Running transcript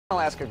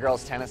Onalaska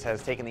girls tennis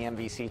has taken the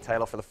MVC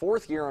title for the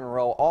fourth year in a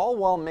row, all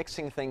while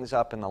mixing things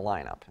up in the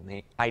lineup. And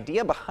the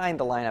idea behind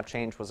the lineup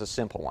change was a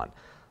simple one.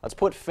 Let's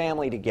put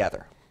family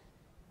together.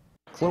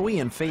 Chloe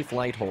and Faith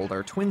Lighthold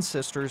are twin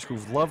sisters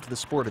who've loved the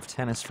sport of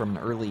tennis from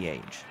an early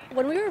age.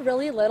 When we were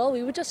really little,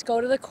 we would just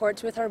go to the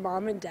courts with our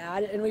mom and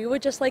dad, and we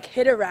would just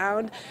hit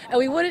around, and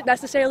we wouldn't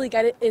necessarily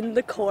get it in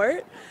the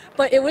court,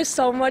 but it was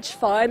so much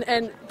fun.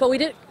 But we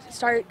didn't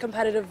start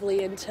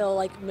competitively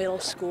until middle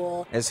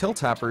school. As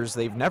Hilltoppers,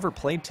 they've never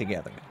played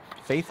together.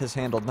 Faith has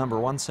handled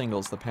 #1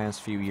 singles the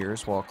past few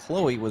years, while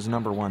Chloe was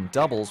 #1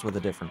 doubles with a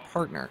different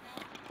partner.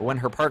 But when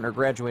her partner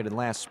graduated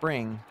last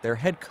spring, their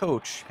head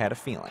coach had a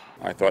feeling.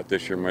 I thought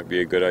this year might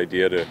be a good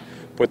idea to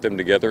put them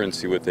together and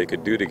see what they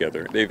could do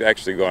together. They've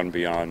actually gone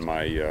beyond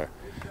my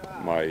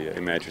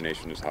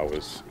imagination as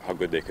how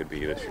good they could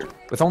be this year.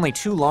 With only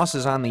 2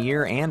 losses on the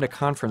year and a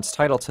conference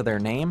title to their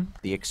name,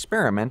 the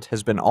experiment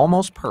has been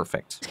almost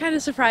perfect. It's kind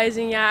of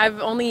surprising, yeah. I've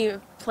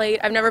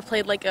never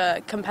played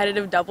a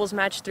competitive doubles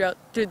match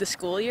through the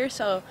school year,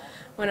 so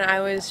when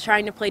I was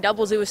trying to play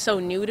doubles, it was so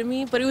new to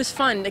me, but it was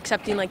fun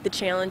accepting the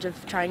challenge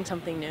of trying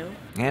something new.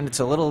 And it's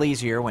a little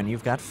easier when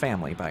you've got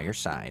family by your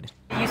side.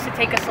 It used to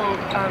take us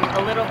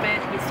a little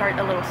bit, we'd start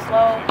a little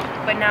slow,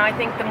 but now I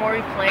think the more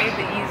we play,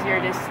 the easier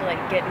it is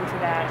to get into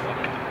that,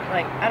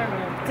 I don't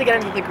know. To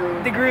get into the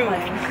groove. The groove.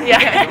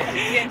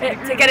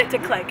 Yeah. To get it to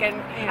click, and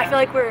yeah. I feel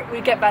like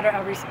we get better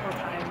every single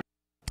time.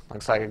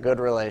 Looks like a good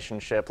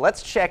relationship.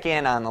 Let's check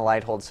in on the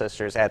Lighthold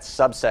sisters at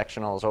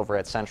subsectionals over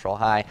at Central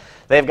High.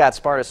 They've got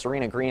Sparta's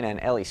Serena Green and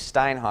Ellie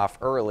Steinhoff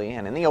early,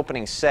 and in the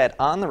opening set,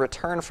 on the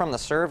return from the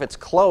serve, it's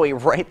Chloe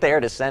right there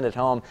to send it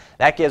home.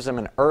 That gives them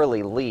an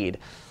early lead.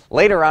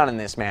 Later on in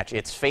this match,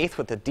 it's Faith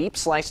with the deep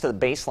slice to the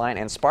baseline,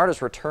 and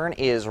Sparta's return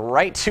is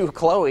right to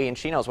Chloe, and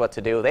she knows what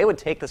to do. They would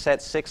take the set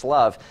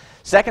 6-love.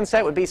 Second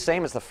set would be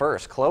same as the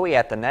first. Chloe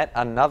at the net,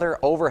 another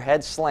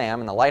overhead slam,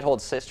 and the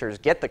Lighthold sisters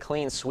get the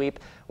clean sweep,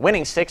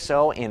 winning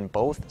 6-0 in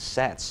both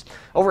sets.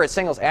 Over at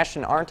singles,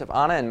 Ashton Arndt of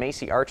Anna and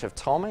Macy Arch of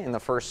Toma in the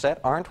first set.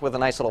 Arndt with a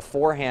nice little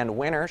forehand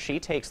winner. She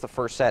takes the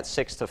first set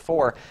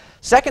 6-4.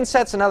 Second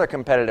set's another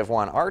competitive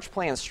one. Arch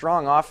playing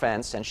strong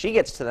offense, and she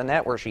gets to the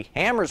net where she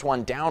hammers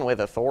one down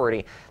with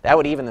authority. That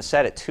would even the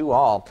set at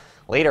 2-all.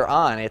 Later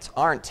on, it's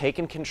Arndt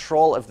taking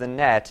control of the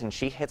net, and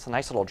she hits a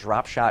nice little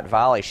drop shot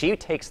volley. She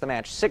takes the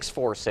match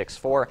 6-4,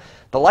 6-4.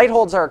 The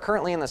Lightholds are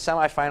currently in the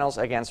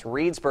semifinals against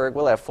Reedsburg.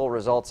 We'll have full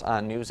results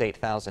on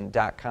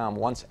news8000.com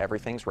once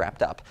everything's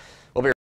wrapped up. We'll be